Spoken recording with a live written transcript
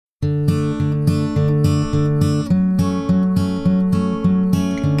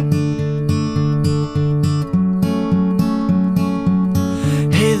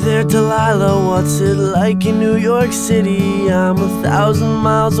Delilah, what's it like in New York City? I'm 1,000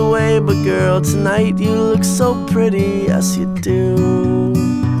 miles away, but girl, tonight you look so pretty, yes you do.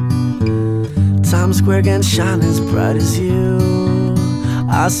 Times Square can't shine as bright as you,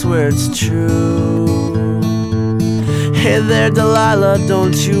 I swear it's true. Hey there Delilah,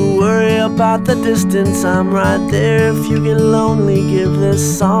 don't you worry about the distance, I'm right there. If you get lonely, give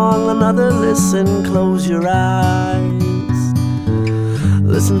this song another listen. Close your eyes,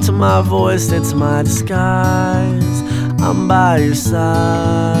 listen to my voice, it's my disguise, I'm by your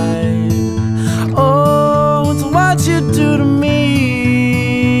side. Oh, it's what you do to me,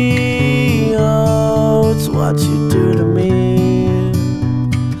 oh, it's what you do to me.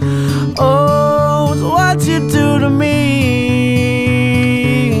 Oh, it's what you do to me,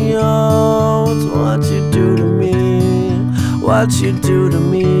 oh, it's what you do to me, what you do to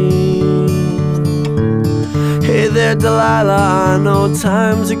me. Hey there Delilah, I know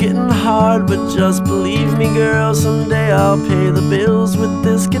times are getting hard, but just believe me girl, someday I'll pay the bills with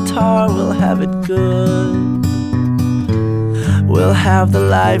this guitar. We'll have it good, we'll have the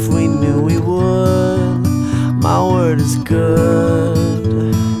life we knew we would, my word is good.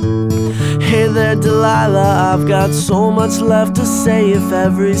 Hey there Delilah, I've got so much left to say. If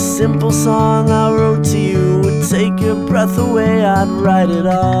every simple song I wrote to you would take your breath away, I'd write it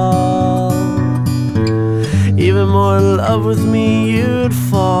all. Even more in love with me you'd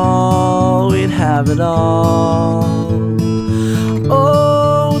fall, we'd have it all.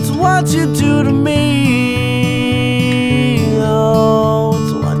 Oh, it's what you do to me, oh,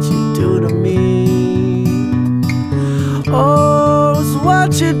 it's what you do to me. Oh, it's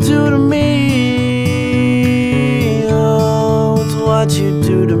what you do to me, oh, it's what you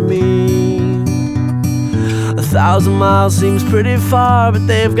do to me. 1,000 miles seems pretty far, but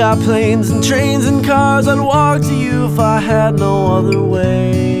they've got planes and trains and cars. I'd walk to you if I had no other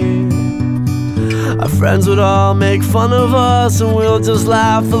way. Our friends would all make fun of us, and we'll just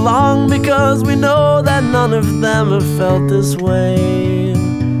laugh along, because we know that none of them have felt this way.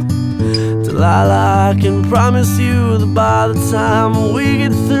 Delilah, I can promise you that by the time we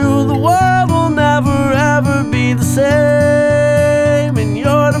get through, the world will never ever be the same, and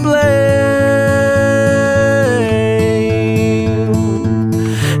you're to blame.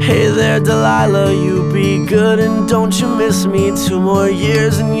 Hey there Delilah, you be good and don't you miss me. 2 more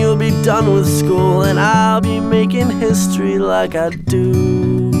years and you'll be done with school, and I'll be making history like I do.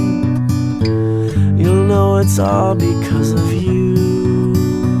 You'll know it's all because of you.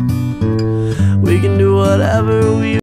 We can do whatever we